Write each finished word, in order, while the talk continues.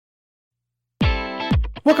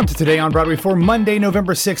Welcome to Today on Broadway for Monday,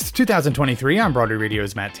 November 6th, 2023. I'm Broadway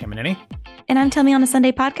Radio's Matt Tamanini. And I'm Tell Me on a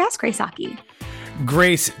Sunday podcast, Grace Aki.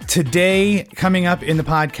 Grace, today coming up in the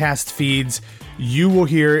podcast feeds, you will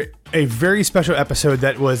hear a very special episode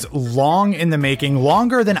that was long in the making,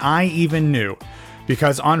 longer than I even knew.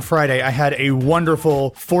 Because on Friday, I had a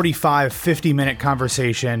wonderful 50-minute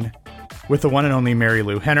conversation with the one and only Mary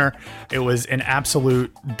Lou Henner. It was an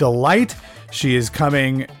absolute delight. She is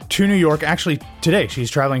coming to New York, actually today.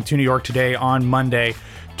 She's traveling to New York today on Monday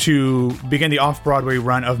to begin the off-Broadway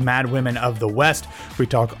run of Mad Women of the West. We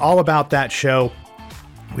talk all about that show.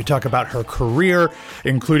 We talk about her career,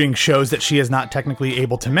 including shows that she is not technically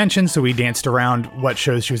able to mention. So we danced around what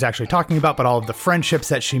shows she was actually talking about, but all of the friendships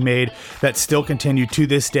that she made that still continue to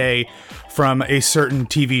this day from a certain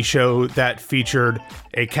TV show that featured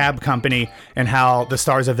a cab company, and how the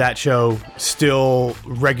stars of that show still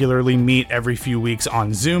regularly meet every few weeks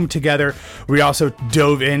on Zoom together. We also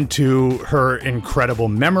dove into her incredible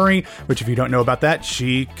memory, which if you don't know about that,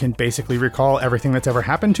 she can basically recall everything that's ever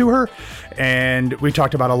happened to her. And we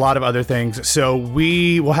talked about a lot of other things. So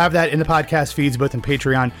we will have that in the podcast feeds, both in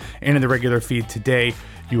Patreon and in the regular feed today.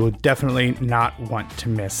 You will definitely not want to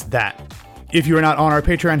miss that. If you are not on our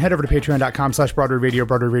Patreon, head over to patreon.com/Broadway Radio,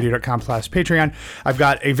 BroadwayRadio.com/Patreon. I've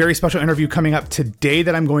got a very special interview coming up today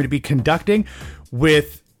that I'm going to be conducting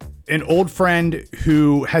with an old friend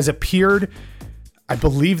who has appeared, I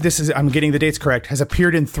believe I'm getting the dates correct, has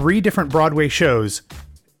appeared in 3 different Broadway shows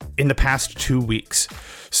in the past 2 weeks.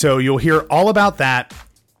 So you'll hear all about that,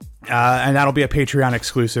 and that'll be a Patreon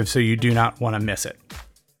exclusive, so you do not want to miss it.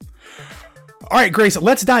 All right, Grace,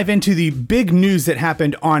 let's dive into the big news that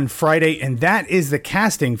happened on Friday, and that is the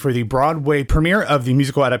casting for the Broadway premiere of the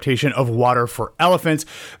musical adaptation of Water for Elephants.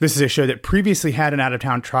 This is a show that previously had an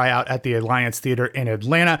out-of-town tryout at the Alliance Theater in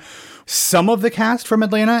Atlanta. Some of the cast from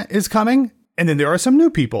Atlanta is coming, and then there are some new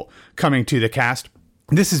people coming to the cast.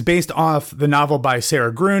 This is based off the novel by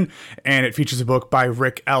Sarah Gruen, and it features a book by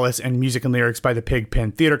Rick Ellis and music and lyrics by the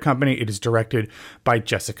Pigpen Theater Company. It is directed by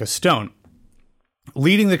Jessica Stone.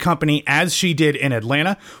 Leading the company, as she did in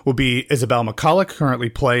Atlanta, will be Isabel McCulloch, currently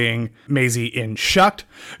playing Maisie in Shucked.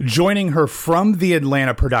 Joining her from the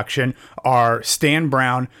Atlanta production are Stan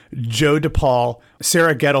Brown, Joe DePaul,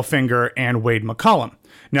 Sarah Gettelfinger, and Wade McCollum.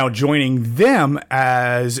 Now, joining them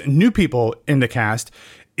as new people in the cast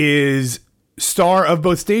is star of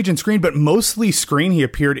both stage and screen, but mostly screen. He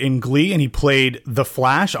appeared in Glee, and he played The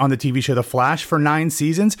Flash on the TV show The Flash for 9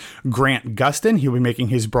 seasons. Grant Gustin, he'll be making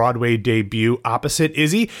his Broadway debut opposite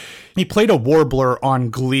Izzy. He played a warbler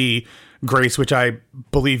on Glee, Grace, which I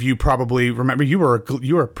believe you probably remember. You were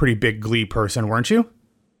a pretty big Glee person, weren't you?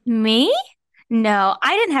 Me? No,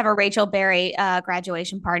 I didn't have a Rachel Berry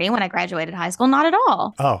graduation party when I graduated high school. Not at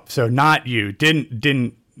all. Oh, so not you.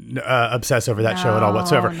 Didn't obsess over that show at all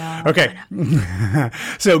whatsoever. No, okay. No.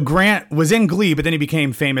 So Grant was in Glee, but then he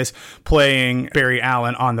became famous playing Barry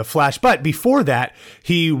Allen on The Flash. But before that,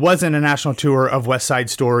 he was in a national tour of West Side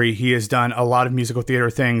Story. He has done a lot of musical theater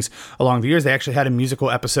things along the years. They actually had a musical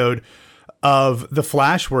episode of The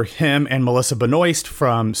Flash where him and Melissa Benoist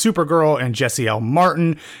from Supergirl and Jesse L.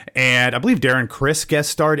 Martin, and I believe Darren Criss guest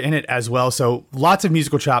starred in it as well. So lots of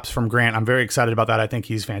musical chops from Grant. I'm very excited about that. I think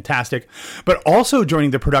he's fantastic. But also joining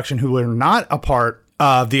the production, who were not a part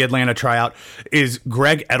of the Atlanta tryout, is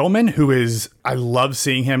Greg Edelman, who is, I love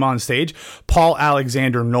seeing him on stage, Paul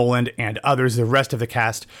Alexander Noland, and others. The rest of the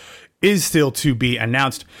cast is still to be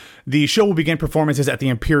announced. The show will begin performances at the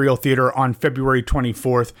Imperial Theater on February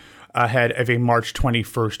 24th, ahead of a March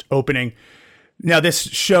 21st opening. Now, this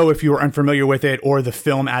show, if you are unfamiliar with it, or the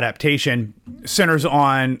film adaptation, centers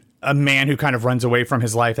on a man who kind of runs away from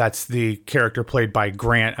his life. That's the character played by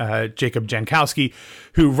Grant, Jacob Jankowski,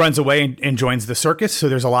 who runs away and joins the circus. So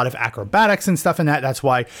there's a lot of acrobatics and stuff in that. That's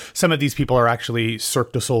why some of these people are actually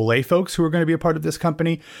Cirque du Soleil folks who are going to be a part of this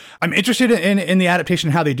company. I'm interested in the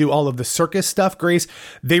adaptation, how they do all of the circus stuff, Grace.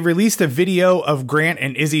 They released a video of Grant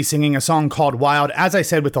and Izzy singing a song called Wild. As I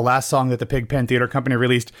said with the last song that the Pigpen Theater Company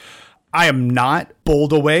released, I am not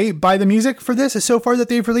bowled away by the music for this so far that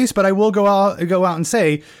they've released, but I will go out and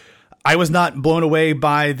say I was not blown away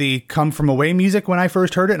by the Come From Away music when I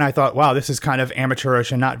first heard it, and I thought, wow, this is kind of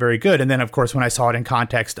amateurish and not very good. And then, of course, when I saw it in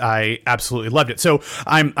context, I absolutely loved it. So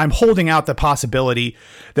I'm holding out the possibility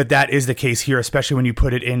that that is the case here, especially when you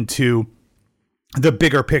put it into the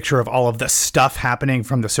bigger picture of all of the stuff happening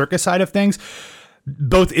from the circus side of things.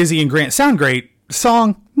 Both Izzy and Grant sound great.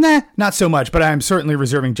 Song, nah, not so much, but I'm certainly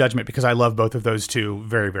reserving judgment because I love both of those two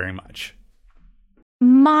very, very much.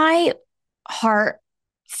 My heart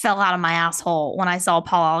fell out of my asshole when I saw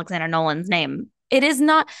Paul Alexander Nolan's name It is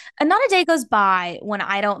not a day goes by when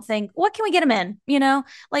I don't think, what can we get him in?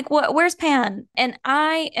 Like where's Pan? And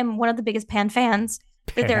I am one of the biggest Pan fans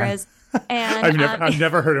that there Pan. is. And I've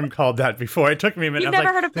never heard him called that before. It took me a minute. you've I was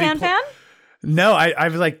never like, heard of Pan pl- Fan? No, I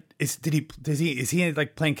was like, is he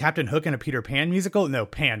like playing Captain Hook in a Peter Pan musical? No,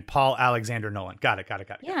 Pan, Paul Alexander Nolan. Got it.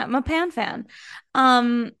 Yeah, I'm a Pan fan.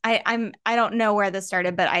 I don't know where this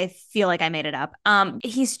started, but I feel like I made it up.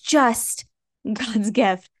 He's just God's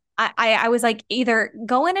gift. I was like, either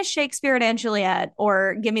go in as Shakespeare and Juliet,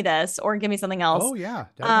 or give me this, or give me something else. Oh yeah,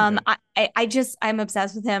 that would be good. I'm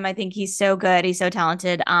obsessed with him. I think he's so good. He's so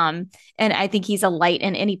talented. And I think he's a light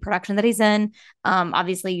in any production that he's in.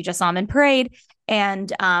 Obviously you just saw him in Parade.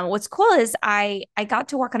 And what's cool is I got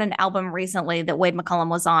to work on an album recently that Wade McCullum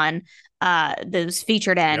was on, that was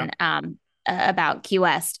featured Yeah. in, about Key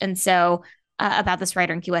West. And so about this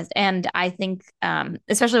writer in Key West. And I think,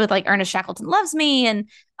 especially with like Ernest Shackleton Loves Me. And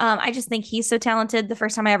I just think he's so talented. The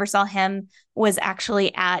first time I ever saw him was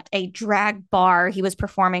actually at a drag bar. He was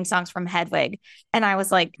performing songs from Hedwig. And I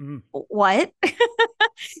was like, Mm. what?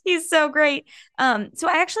 He's so great. So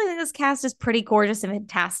I actually think this cast is pretty gorgeous and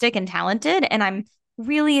fantastic and talented. And I'm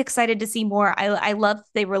really excited to see more. I love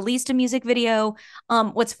they released a music video.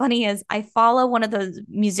 What's funny is I follow one of those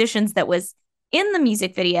musicians that was in the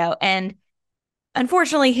music video, and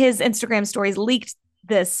unfortunately his Instagram stories leaked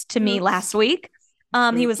this to me Oops. last week.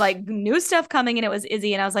 He was Oops. like, new stuff coming, and it was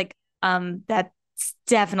Izzy, and I was like, that's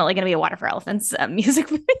definitely going to be a Water for Elephants music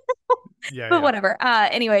video. Yeah, But yeah. whatever.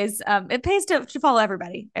 Anyways, it pays to follow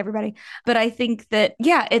everybody. But I think that,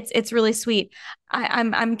 yeah, it's really sweet.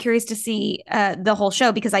 I'm curious to see the whole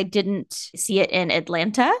show, because I didn't see it in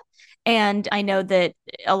Atlanta. And I know that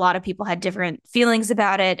a lot of people had different feelings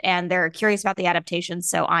about it, and they're curious about the adaptation.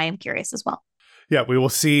 So I am curious as well. Yeah, we will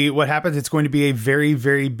see what happens. It's going to be a very,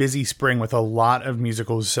 very busy spring with a lot of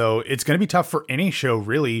musicals. So it's going to be tough for any show,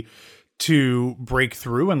 really, to break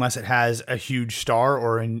through unless it has a huge star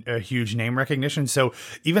or a huge name recognition. So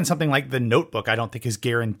even something like The Notebook, I don't think is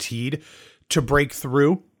guaranteed to break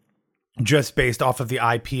through just based off of the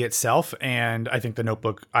IP itself. And I think the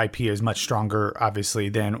Notebook IP is much stronger, obviously,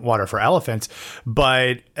 than Water for Elephants.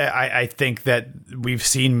 But I think that we've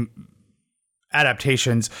seen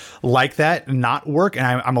adaptations like that not work. And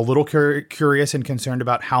I'm a little curious and concerned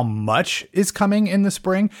about how much is coming in the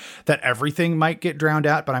spring, that everything might get drowned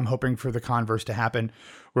out. But I'm hoping for the converse to happen,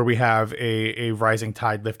 where we have a rising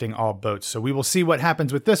tide lifting all boats. So we will see what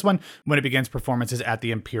happens with this one when it begins performances at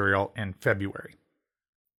the Imperial in February.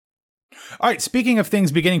 All right, speaking of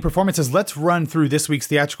things beginning performances, let's run through this week's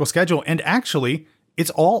theatrical schedule. And actually, it's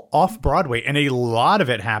all off Broadway, and a lot of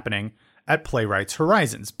it happening at Playwrights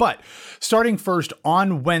Horizons. But starting first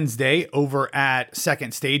on Wednesday over at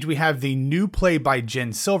Second Stage, we have the new play by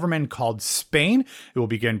Jen Silverman called Spain. It will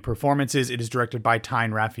begin performances. It is directed by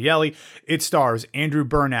Tyne Raffaelli. It stars Andrew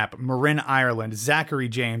Burnap, Marin Ireland, Zachary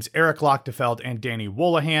James, Eric Lochtefeld, and Danny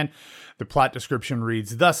Wolahan. The plot description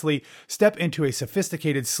reads thusly: step into a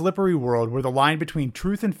sophisticated, slippery world where the line between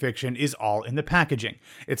truth and fiction is all in the packaging.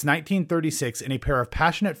 It's 1936, and a pair of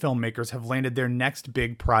passionate filmmakers have landed their next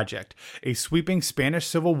big project, a sweeping Spanish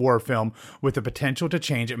Civil War film with the potential to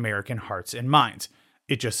change American hearts and minds.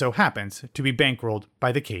 It just so happens to be bankrolled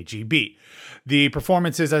by the KGB. The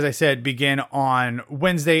performances, as I said, begin on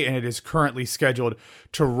Wednesday, and it is currently scheduled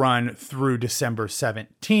to run through December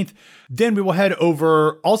 17th. Then we will head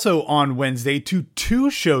over also on Wednesday to two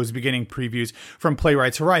shows beginning previews from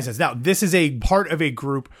Playwrights Horizons. Now, this is a part of a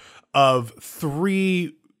group of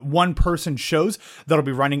three one-person shows that'll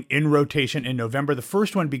be running in rotation in November. The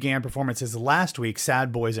first one began performances last week,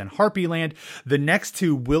 Sad Boys and Harpyland. The next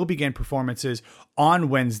two will begin performances on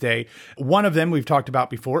Wednesday. One of them we've talked about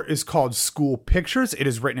before is called School Pictures. It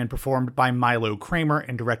is written and performed by Milo Kramer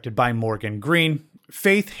and directed by Morgan Green.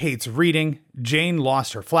 Faith hates reading, Jane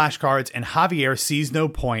lost her flashcards, and Javier sees no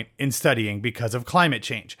point in studying because of climate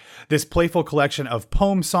change. This playful collection of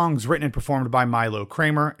poem songs written and performed by Milo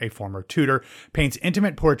Kramer, a former tutor, paints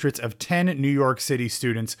intimate portraits of 10 New York City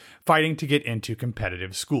students fighting to get into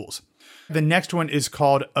competitive schools. The next one is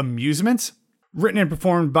called Amusements. Written and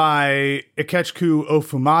performed by Ikechukwu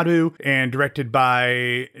Ofumadu and directed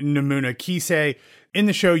by Namuna Kise. In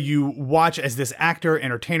the show, you watch as this actor,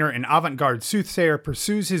 entertainer, and avant-garde soothsayer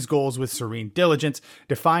pursues his goals with serene diligence,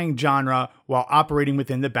 defying genre while operating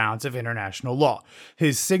within the bounds of international law.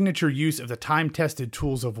 His signature use of the time-tested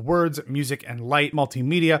tools of words, music, and light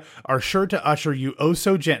multimedia are sure to usher you oh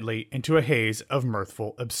so gently into a haze of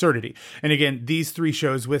mirthful absurdity. And again, these three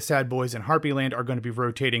shows with Sad Boys and Harpyland are going to be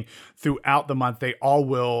rotating throughout the month. They all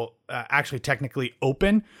will actually technically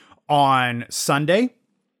open on Sunday.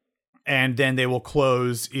 And then they will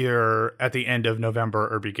close either at the end of November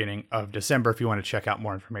or beginning of December. If you want to check out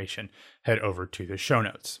more information, head over to the show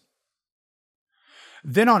notes.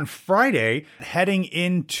 Then on Friday, heading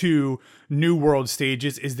into New World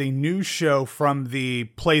Stages, is the new show from the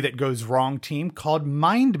Play That Goes Wrong team called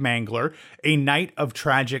Mind Mangler, A Night of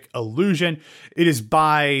Tragic Illusion. It is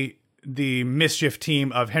by the Mischief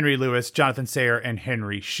team of Henry Lewis, Jonathan Sayer, and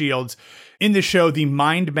Henry Shields. In the show, the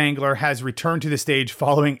Mind Mangler has returned to the stage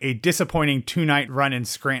following a disappointing 2-night run in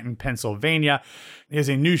Scranton, Pennsylvania. It is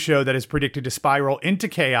a new show that is predicted to spiral into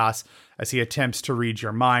chaos as he attempts to read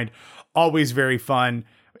your mind. Always very fun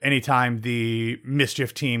anytime the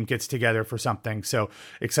Mischief team gets together for something. So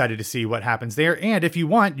excited to see what happens there. And if you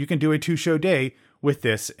want, you can do a 2-show day with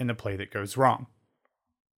this in the Play That Goes Wrong.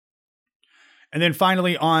 And then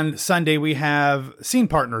finally on Sunday, we have Scene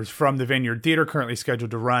Partners from the Vineyard Theater, currently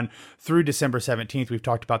scheduled to run through December 17th. We've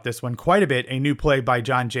talked about this one quite a bit. A new play by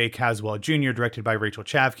John J. Caswell Jr., directed by Rachel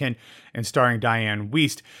Chavkin and starring Diane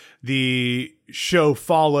Wiest. The show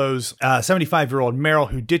follows 75-year-old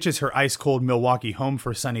Meryl, who ditches her ice-cold Milwaukee home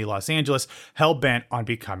for sunny Los Angeles, hell-bent on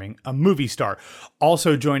becoming a movie star.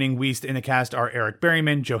 Also joining Wiest in the cast are Eric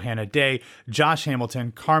Berryman, Johanna Day, Josh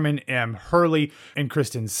Hamilton, Carmen M. Hurley, and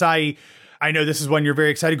Kristen Sai. I know this is one you're very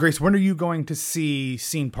excited. Grace, when are you going to see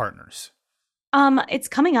Scene Partners? It's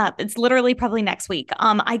coming up. It's literally probably next week.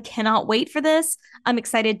 I cannot wait for this. I'm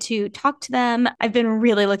excited to talk to them. I've been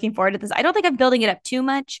really looking forward to this. I don't think I'm building it up too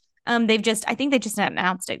much. I think they just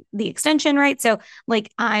announced the extension, right? So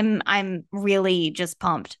like, I'm really just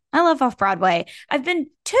pumped. I love off Broadway. I've been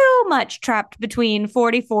too much trapped between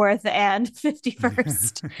 44th and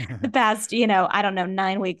 51st the past,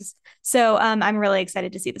 9 weeks. So, I'm really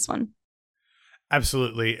excited to see this one.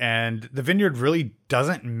 Absolutely. And the Vineyard really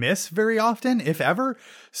doesn't miss very often, if ever.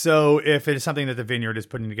 So if it is something that the Vineyard is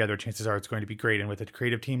putting together, chances are it's going to be great. And with a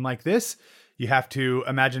creative team like this, you have to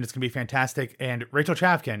imagine it's going to be fantastic. And Rachel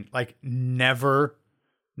Chavkin, never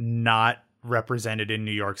not represented in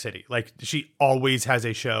New York City. She always has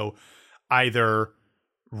a show either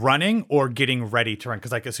running or getting ready to run.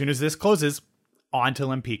 Because as soon as this closes, on to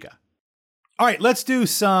Lempicka. All right, let's do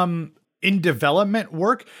some in development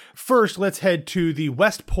work. First, let's head to the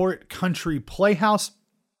Westport Country Playhouse,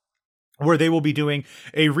 where they will be doing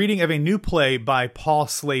a reading of a new play by Paul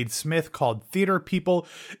Slade Smith called Theater People.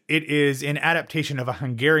 It is an adaptation of a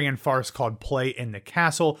Hungarian farce called Play in the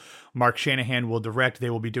Castle. Mark Shanahan will direct.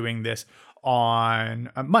 They will be doing this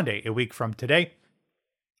on Monday, a week from today.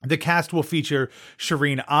 The cast will feature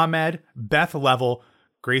Shireen Ahmed, Beth Level,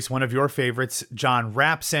 Grace, one of your favorites, John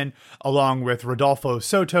Rapson, along with Rodolfo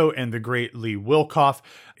Soto and the great Lee Wilkoff.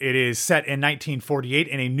 It is set in 1948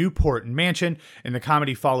 in a Newport mansion, and the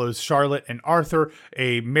comedy follows Charlotte and Arthur,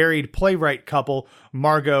 a married playwright couple,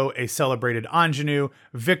 Margot, a celebrated ingenue,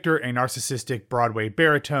 Victor, a narcissistic Broadway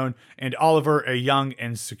baritone, and Oliver, a young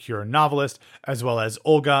and secure novelist, as well as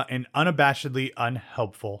Olga, an unabashedly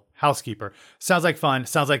unhelpful housekeeper. Sounds like fun.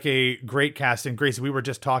 Sounds like a great cast. And Grace, we were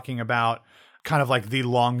just talking about kind of the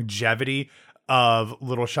longevity of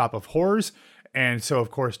Little Shop of Horrors. And so,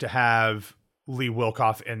 of course, to have Lee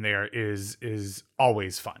Wilkoff in there is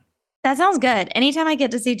always fun. That sounds good. Anytime I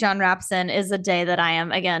get to see John Rapson is a day that I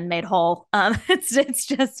am, again, made whole. It's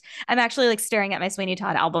just, I'm actually staring at my Sweeney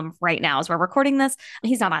Todd album right now as we're recording this.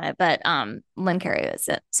 He's not on it, but Lynn Carey is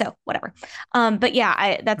it. So whatever. But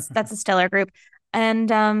yeah, that's a stellar group. And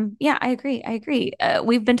yeah, I agree.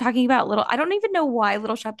 We've been talking about I don't even know why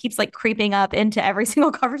Little Shop keeps creeping up into every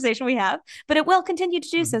single conversation we have, but it will continue to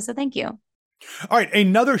do so. So thank you. All right,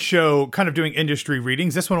 another show kind of doing industry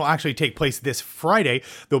readings. This one will actually take place this Friday.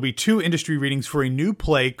 There'll be 2 industry readings for a new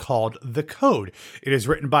play called The Code. It is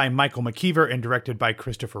written by Michael McKeever and directed by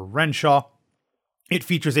Christopher Renshaw. It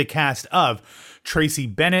features a cast of Tracy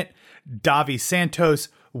Bennett, Davi Santos,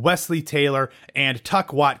 Wesley Taylor, and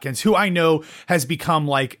Tuck Watkins, who I know has become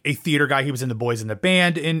a theater guy. He was in The Boys in the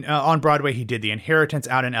Band on Broadway. He did The Inheritance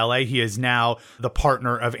out in LA. He is now the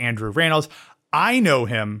partner of Andrew Rannells. I know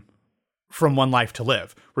him from One Life to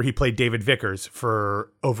Live, where he played David Vickers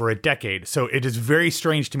for over a decade. So it is very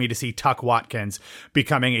strange to me to see Tuck Watkins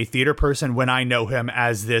becoming a theater person when I know him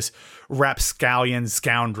as this rapscallion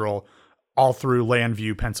scoundrel all through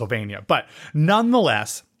Landview, Pennsylvania. But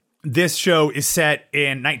nonetheless, this show is set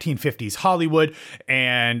in 1950s Hollywood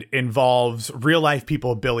and involves real-life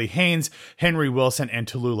people Billy Haynes, Henry Wilson, and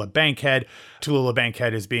Tallulah Bankhead. Tallulah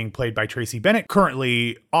Bankhead is being played by Tracy Bennett,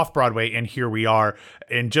 currently off-Broadway, and here we are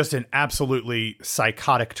in just an absolutely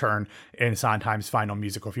psychotic turn in Sondheim's final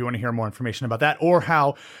musical. If you want to hear more information about that or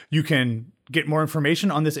how you can get more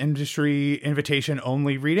information on this industry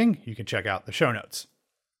invitation-only reading, you can check out the show notes.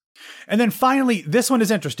 And then finally, this one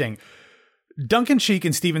is interesting. Duncan Sheik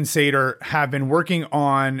and Steven Sater have been working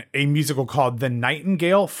on a musical called The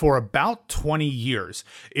Nightingale for about 20 years.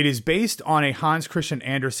 It is based on a Hans Christian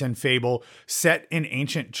Andersen fable set in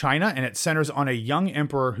ancient China, and it centers on a young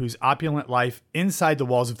emperor whose opulent life inside the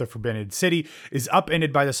walls of the Forbidden City is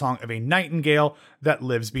upended by the song of a nightingale that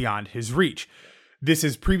lives beyond his reach. This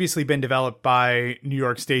has previously been developed by New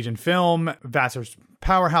York Stage and Film, Vassar's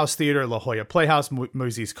Powerhouse Theater, La Jolla Playhouse.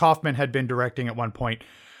 Moses Kaufman had been directing at one point.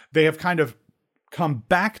 They have kind of come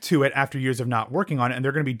back to it after years of not working on it, and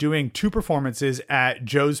they're going to be doing 2 performances at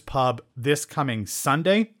Joe's Pub this coming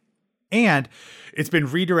Sunday. And it's been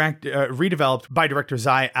redeveloped by director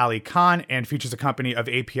Zai Ali Khan and features a company of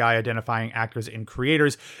API identifying actors and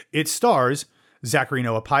creators. It stars Zachary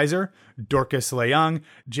Noah Pizer, Dorcas Leung,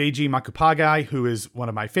 J.G. Makupagai, who is one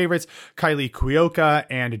of my favorites, Kylie Kuoka,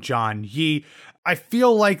 and John Yi. I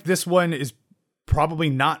feel like this one is probably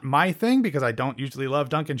not my thing because I don't usually love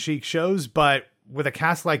Duncan Sheik shows, but with a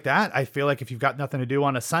cast like that, I feel like if you've got nothing to do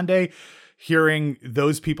on a Sunday, hearing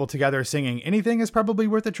those people together singing anything is probably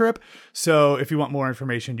worth a trip. So if you want more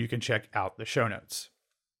information, you can check out the show notes.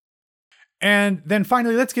 And then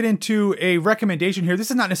finally, let's get into a recommendation here. This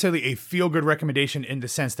is not necessarily a feel-good recommendation in the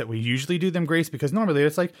sense that we usually do them, Grace, because normally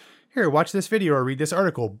it's like, here, watch this video or read this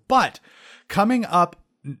article. But coming up,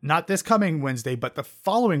 not this coming Wednesday, but the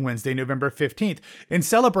following Wednesday, November 15th, in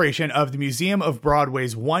celebration of the Museum of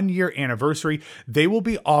Broadway's 1-year anniversary, they will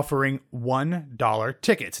be offering $1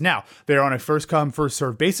 tickets. Now, they're on a first-come,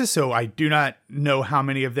 first-served basis, so I do not know how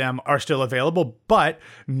many of them are still available, but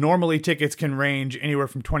normally tickets can range anywhere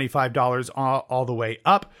from $25 all the way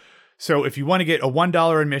up. So if you want to get a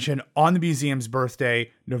 $1 admission on the museum's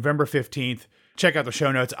birthday, November 15th, check out the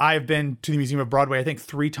show notes. I've been to the Museum of Broadway, I think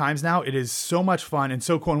 3 times now. It is so much fun and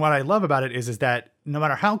so cool. And what I love about it is that no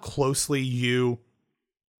matter how closely you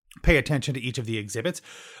pay attention to each of the exhibits,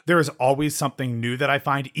 there is always something new that I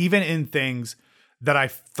find, even in things that I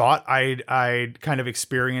thought I'd kind of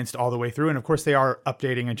experienced all the way through. And of course, they are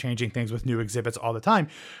updating and changing things with new exhibits all the time.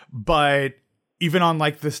 But even on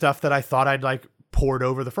like the stuff that I thought I'd like poured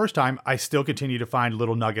over the first time, I still continue to find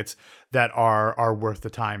little nuggets that are worth the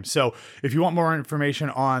time. So if you want more information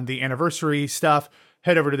on the anniversary stuff,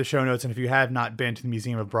 head over to the show notes. And if you have not been to the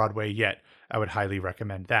Museum of Broadway yet, I would highly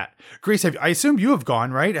recommend that. Grace, I assume you have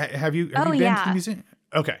gone, right? Have you been to the museum?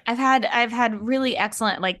 Okay. I've had really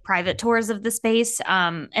excellent like private tours of the space.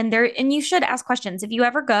 And you should ask questions. If you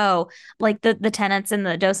ever go, like the tenants and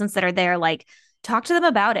the docents that are there, like talk to them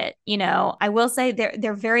about it. You know, I will say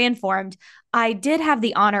they're very informed. I did have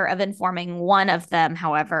the honor of informing one of them,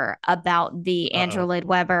 however, about the Andrew Lloyd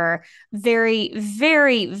Webber very,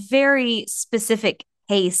 very, very specific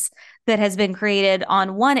case that has been created.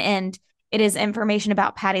 On one end, it is information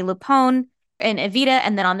about Patti LuPone and Evita.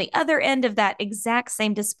 And then on the other end of that exact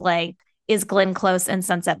same display is Glenn Close and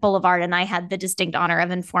Sunset Boulevard. And I had the distinct honor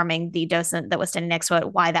of informing the docent that was standing next to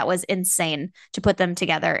it why that was insane to put them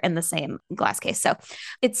together in the same glass case. So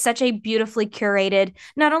it's such a beautifully curated,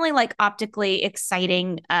 not only like optically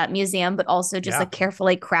exciting museum, but also just a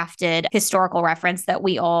carefully crafted historical reference that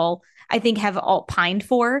we all, I think, have all pined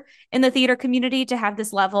for in the theater community, to have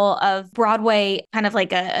this level of Broadway kind of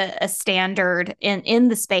like a standard in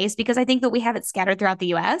the space, because I think that we have it scattered throughout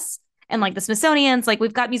the US. And like the Smithsonian's, like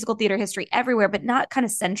we've got musical theater history everywhere, but not kind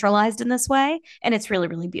of centralized in this way. And it's really,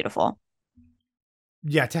 really beautiful.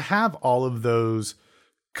 Yeah, to have all of those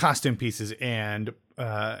costume pieces and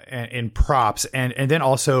props, and then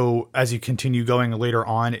also as you continue going later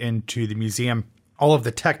on into the museum, all of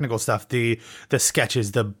the technical stuff, the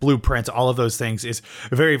sketches, the blueprints, all of those things is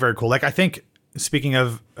very, very cool. Like I think, speaking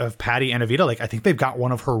of Patti and Evita, like I think they've got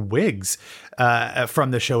one of her wigs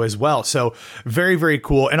from the show as well. So very, very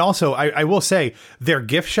cool. And also I will say their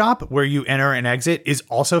gift shop where you enter and exit is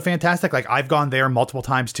also fantastic. Like I've gone there multiple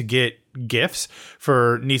times to get gifts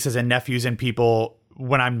for nieces and nephews and people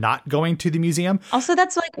when I'm not going to the museum. Also,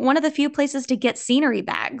 that's like one of the few places to get scenery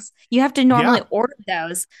bags. You have to normally order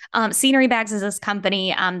those. Scenery Bags is this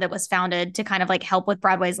company that was founded to kind of like help with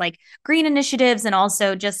Broadway's like green initiatives, and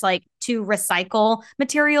also just like to recycle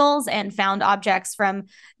materials and found objects from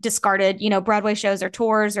discarded, Broadway shows or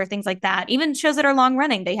tours or things like that. Even shows that are long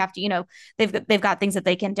running, they have to, they've got things that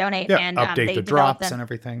they can donate and update they the drops and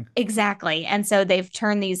everything. Exactly. And so they've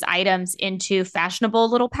turned these items into fashionable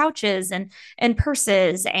little pouches and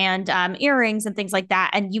purses and earrings and things like that.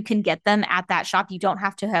 And you can get them at that shop. You don't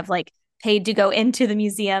have to have like paid to go into the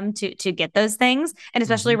museum to get those things. And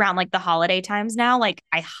especially around like the holiday times now, like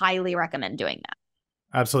I highly recommend doing that.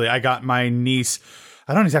 Absolutely. I got my niece,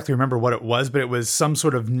 I don't exactly remember what it was, but it was some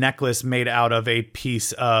sort of necklace made out of a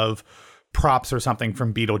piece of props or something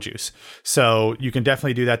from Beetlejuice. So you can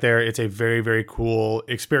definitely do that there. It's a very, very cool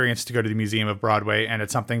experience to go to the Museum of Broadway. And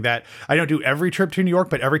it's something that I don't do every trip to New York,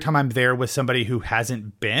 but every time I'm there with somebody who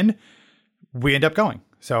hasn't been, we end up going.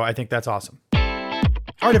 So I think that's awesome.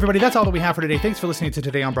 All right, everybody, that's all that we have for today. Thanks for listening to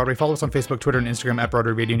Today on Broadway. Follow us on Facebook, Twitter, and Instagram at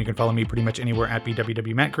Broadway Radio, and you can follow me pretty much anywhere at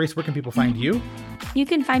BWWMatt. Grace, where can people find you? You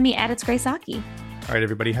can find me at It's Grace Aki. All right,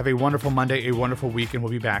 everybody, have a wonderful Monday, a wonderful week, and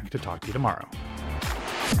we'll be back to talk to you tomorrow.